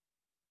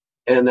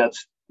 And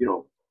that's,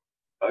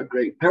 a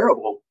great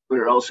parable, but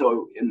it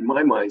also, in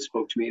my mind,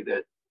 spoke to me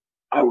that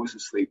I was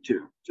asleep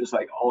too. Just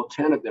like all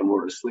 10 of them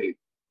were asleep,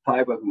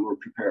 5 of them were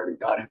prepared, and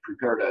God had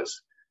prepared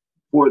us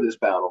for this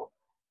battle.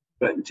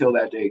 But until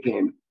that day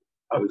came,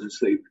 I was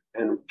asleep,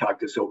 and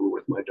talked this over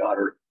with my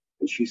daughter,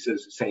 and she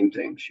says the same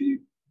thing. She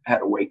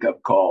had a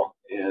wake-up call,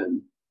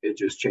 and it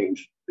just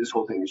changed. This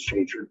whole thing has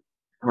changed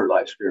her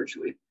life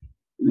spiritually.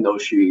 Even though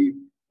she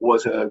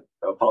was a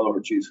follower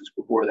of Jesus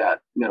before that,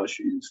 now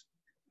she's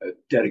a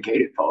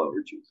dedicated follower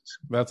of Jesus.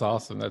 That's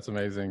awesome. That's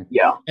amazing.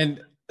 Yeah.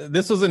 And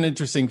this was an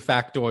interesting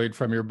factoid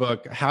from your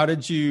book. How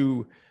did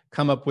you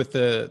come up with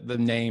the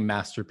name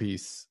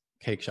Masterpiece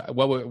Cake Shop?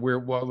 What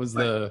was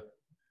the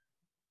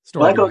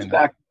story? Well, that goes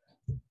back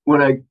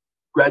when I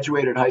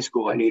graduated high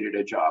school. I needed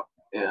a job,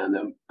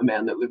 and a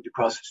man that lived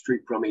across the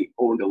street from me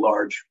owned a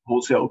large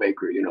wholesale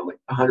bakery, like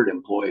 100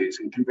 employees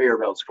and conveyor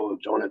belts full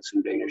of donuts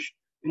and Danish.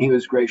 And he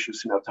was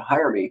gracious enough to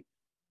hire me,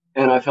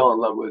 and I fell in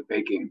love with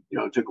baking.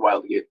 It took a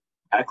while to get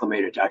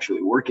acclimated to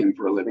actually working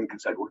for a living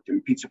because I'd worked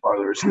in pizza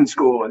parlors in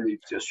school and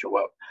you'd just show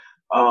up.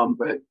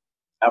 But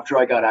after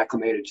I got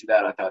acclimated to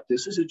that, I thought,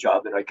 this is a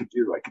job that I could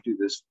do. I could do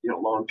this,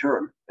 long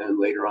term. And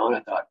later on,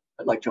 I thought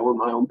I'd like to own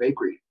my own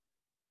bakery.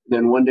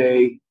 Then one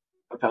day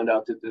I found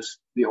out that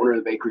the owner of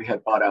the bakery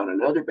had bought out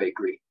another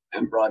bakery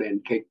and brought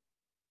in cake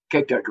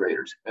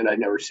decorators. And I'd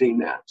never seen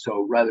that.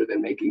 So rather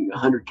than making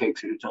 100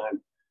 cakes at a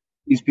time,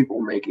 these people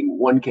were making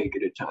one cake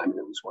at a time. And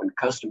it was one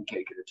custom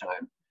cake at a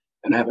time.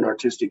 And I have an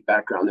artistic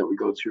background that we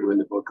go through in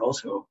the book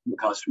also, in the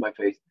Cost of My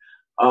Faith.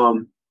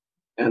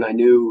 And I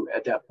knew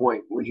at that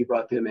point when he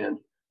brought them in,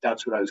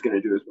 that's what I was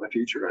going to do as my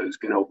future. I was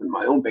going to open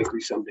my own bakery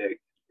someday,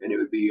 and it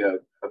would be a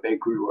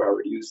bakery where I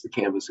would use the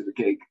canvas of the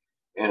cake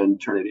and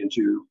turn it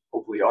into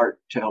hopefully art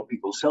to help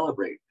people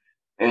celebrate.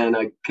 And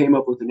I came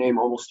up with the name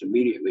almost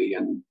immediately.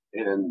 And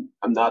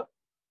I'm not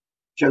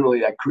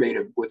generally that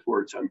creative with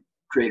words. I'm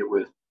creative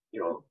with,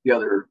 the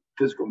other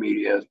physical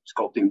media,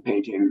 sculpting,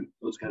 painting,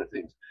 those kind of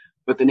things.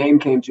 But the name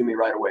came to me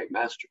right away,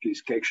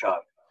 Masterpiece Cake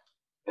Shop.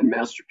 And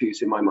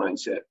masterpiece in my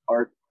mindset,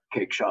 art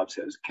cake shop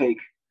says cake.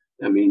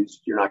 That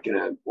means you're not going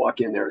to walk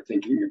in there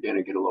thinking you're going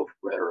to get a loaf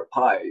of bread or a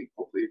pie.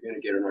 Hopefully you're going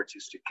to get an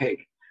artistic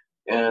cake.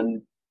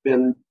 And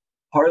then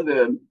part of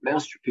the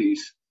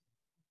masterpiece,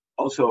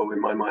 also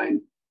in my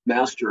mind,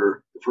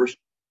 master, the first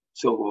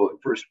syllable, the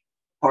first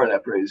part of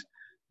that phrase,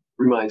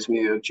 reminds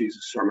me of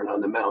Jesus' Sermon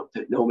on the Mount,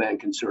 that no man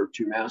can serve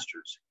 2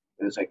 masters.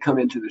 And as I come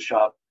into the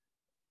shop,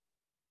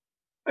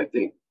 I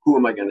think, who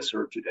am I going to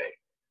serve today?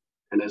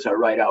 And as I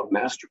write out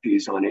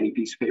masterpiece on any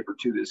piece of paper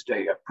to this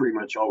day, I pretty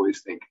much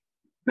always think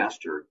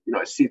master.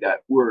 I see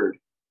that word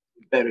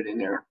embedded in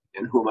there,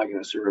 and who am I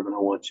going to serve? And I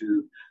want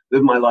to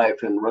live my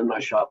life and run my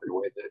shop in a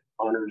way that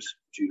honors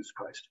Jesus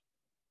Christ.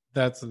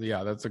 That's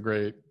a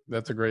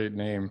great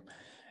name.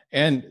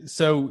 And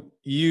so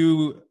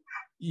you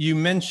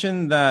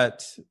mentioned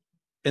that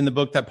in the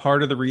book that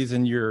part of the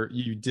reason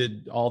you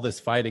did all this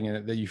fighting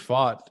and that you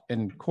fought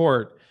in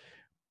court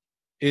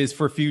is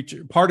for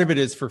future. Part of it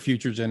is for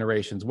future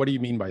generations. What do you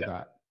mean by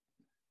that?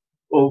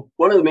 Well,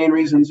 one of the main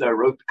reasons I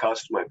wrote The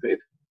Cost of My Faith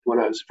when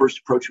I was first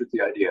approached with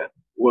the idea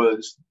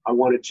was I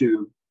wanted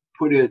to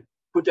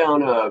put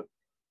down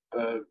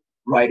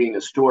writing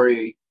a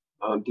story,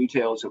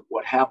 details of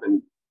what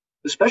happened,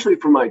 especially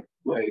for my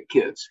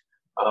kids.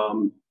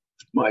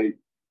 I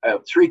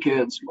have 3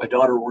 kids. My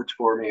daughter works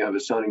for me. I have a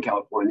son in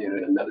California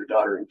and another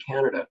daughter in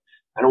Canada.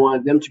 And I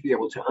wanted them to be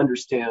able to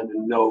understand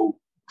and know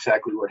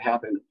exactly what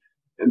happened.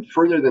 And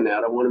further than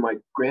that, I wanted my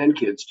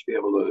grandkids to be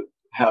able to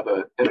have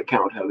an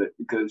account of it,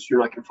 because you're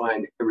not going to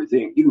find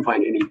everything. You can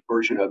find any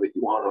version of it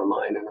you want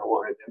online, and I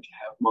wanted them to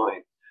have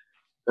mine.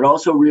 But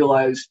also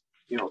realized,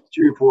 3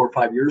 or 4 or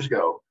 5 years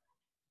ago,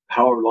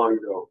 however long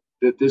ago,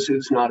 that this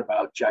is not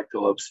about Jack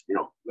Phillips.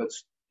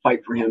 Let's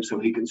fight for him so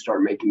he can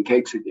start making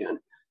cakes again.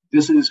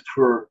 This is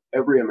for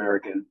every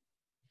American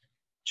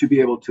to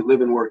be able to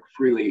live and work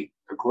freely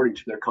according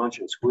to their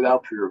conscience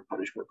without fear of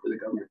punishment for the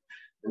government.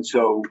 And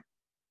so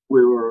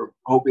we were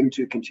hoping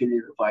to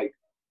continue to fight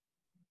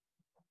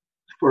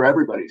for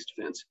everybody's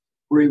defense.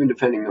 We're even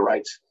defending the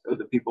rights of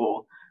the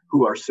people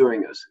who are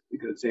suing us,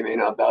 because they may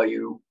not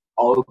value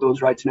all of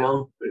those rights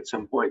now, but at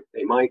some point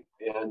they might,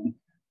 and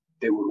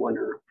they would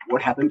wonder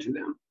what happened to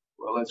them.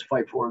 Well, let's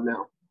fight for them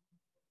now.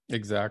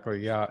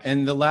 Exactly. Yeah.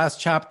 And the last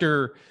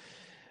chapter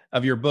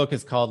of your book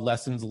is called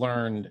Lessons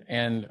Learned.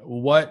 And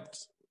what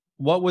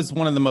was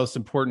one of the most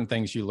important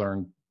things you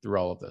learned through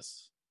all of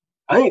this?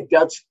 I think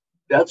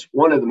that's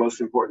one of the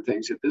most important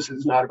things, that this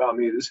is not about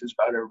me. This is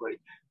about everybody.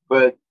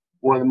 But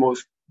one of the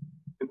most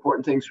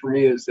important things for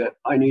me is that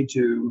I need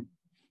to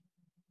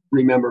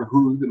remember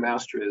who the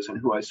master is and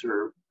who I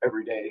serve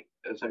every day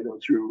as I go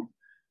through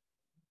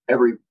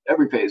every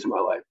phase of my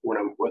life,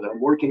 whether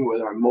I'm working,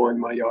 whether I'm mowing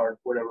my yard,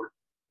 whatever,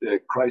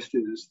 that Christ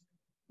is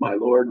my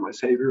Lord, my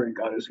Savior, and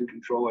God is in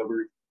control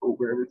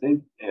over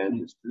everything, and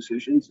his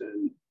decisions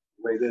and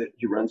the way that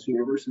he runs the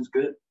universe is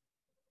good.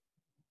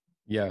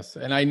 Yes.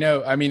 And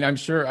I'm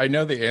sure I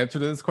know the answer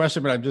to this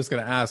question, but I'm just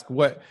going to ask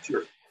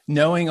Sure.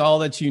 Knowing all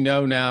that you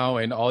know now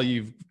and all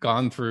you've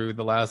gone through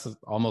the last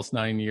almost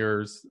 9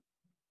 years,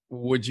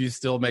 would you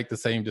still make the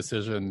same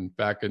decision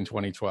back in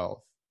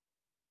 2012?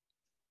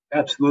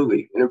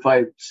 Absolutely. And if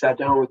I sat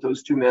down with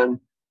those two men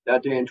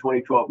that day in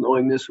 2012,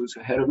 knowing this was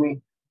ahead of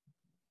me,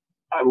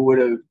 I would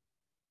have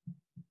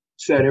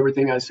said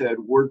everything I said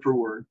word for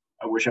word.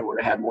 I wish I would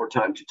have had more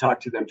time to talk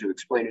to them, to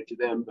explain it to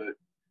them. But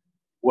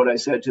what I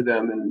said to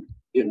them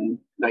in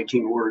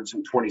 19 words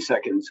and 20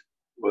 seconds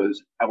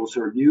was, I will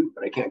serve you,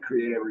 but I can't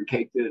create every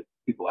cake that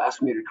people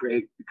ask me to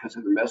create because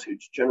of the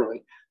message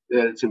generally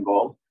that it's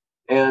involved.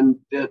 And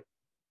that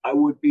I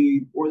would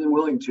be more than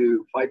willing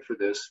to fight for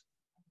this,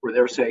 for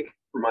their sake,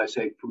 for my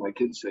sake, for my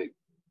kids' sake.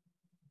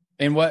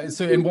 And what's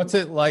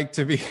it like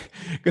to be,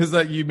 because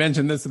you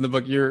mentioned this in the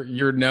book,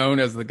 you're known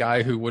as the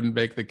guy who wouldn't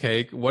bake the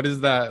cake. What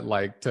is that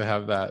like to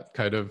have that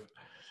kind of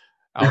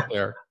out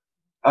there?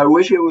 I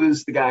wish it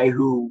was the guy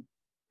who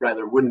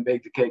rather wouldn't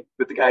bake the cake,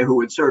 but the guy who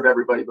would serve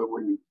everybody but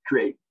wouldn't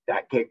create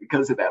that cake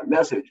because of that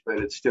message. But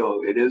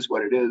it is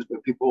what it is.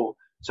 But people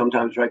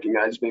sometimes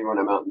recognize me when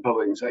I'm out in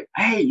public and say,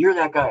 hey, you're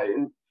that guy.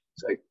 And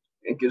it's like,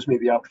 it gives me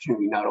the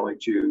opportunity not only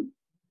to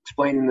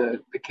explain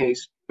the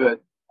case,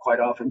 but quite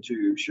often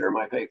to share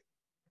my faith.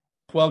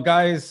 Well,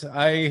 guys,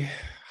 I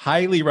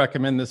highly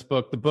recommend this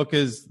book. The book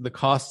is The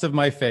Cost of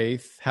My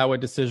Faith, How a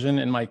Decision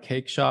in My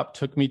Cake Shop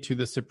Took Me to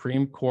the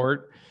Supreme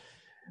Court.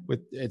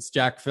 It's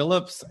Jack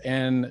Phillips.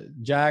 And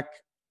Jack,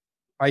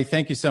 I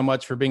thank you so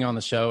much for being on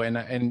the show.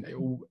 And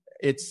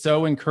it's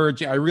so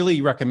encouraging. I really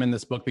recommend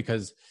this book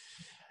because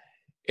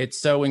it's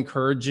so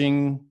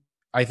encouraging.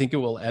 I think it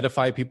will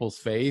edify people's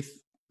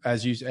faith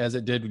as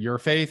it did your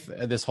faith,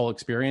 this whole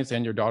experience,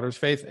 and your daughter's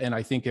faith. And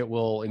I think it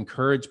will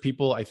encourage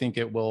people. I think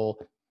it will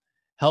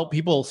help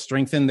people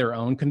strengthen their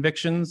own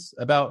convictions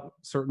about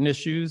certain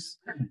issues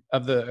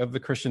of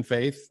the Christian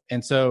faith.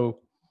 And so,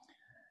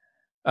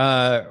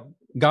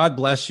 God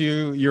bless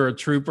you. You're a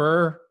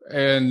trooper,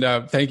 and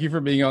thank you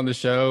for being on the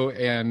show.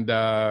 And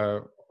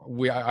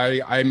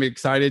I'm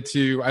excited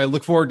I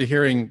look forward to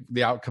hearing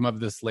the outcome of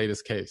this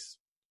latest case.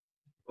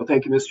 Well,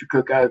 thank you, Mr.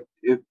 Cook.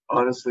 It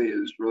honestly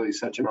is really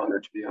such an honor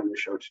to be on your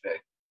show today.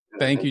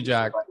 Thank you,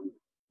 Jack.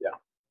 Yeah.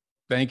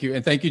 Thank you.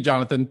 And thank you,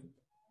 Jonathan.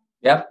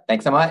 Yep.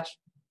 Thanks so much.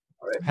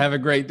 All right. Have a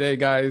great day,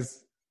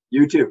 guys.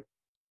 You too.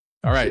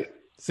 All right.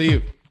 See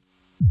you.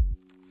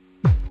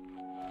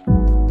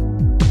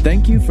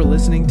 Thank you for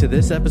listening to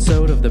this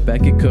episode of The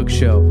Beckett Cook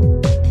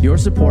Show. Your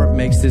support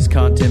makes this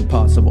content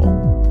possible.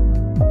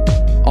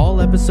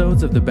 All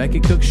episodes of The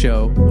Beckett Cook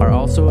Show are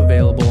also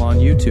available on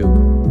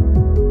YouTube.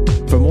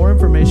 For more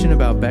information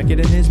about Beckett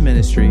and his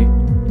ministry,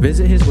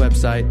 visit his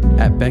website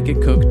at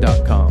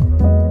beckettcook.com.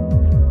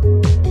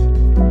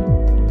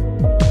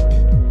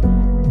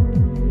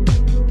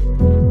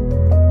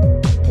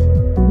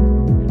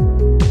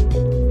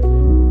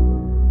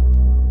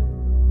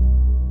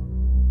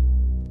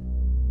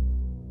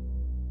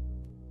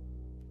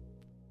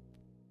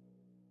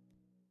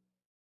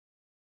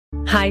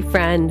 Hi,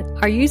 friend.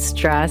 Are you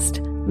stressed?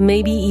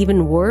 Maybe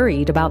even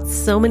worried about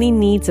so many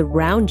needs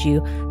around you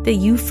that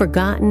you've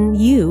forgotten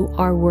you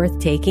are worth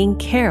taking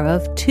care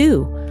of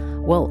too?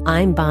 Well,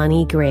 I'm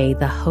Bonnie Gray,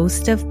 the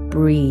host of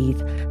Breathe,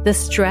 the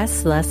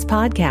Stress Less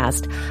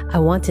podcast. I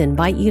want to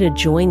invite you to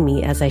join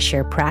me as I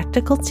share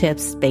practical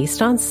tips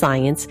based on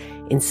science,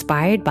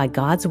 inspired by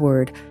God's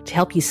word, to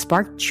help you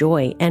spark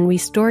joy and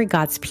restore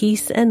God's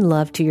peace and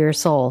love to your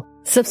soul.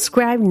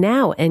 Subscribe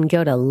now and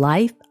go to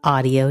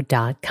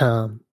lifeaudio.com.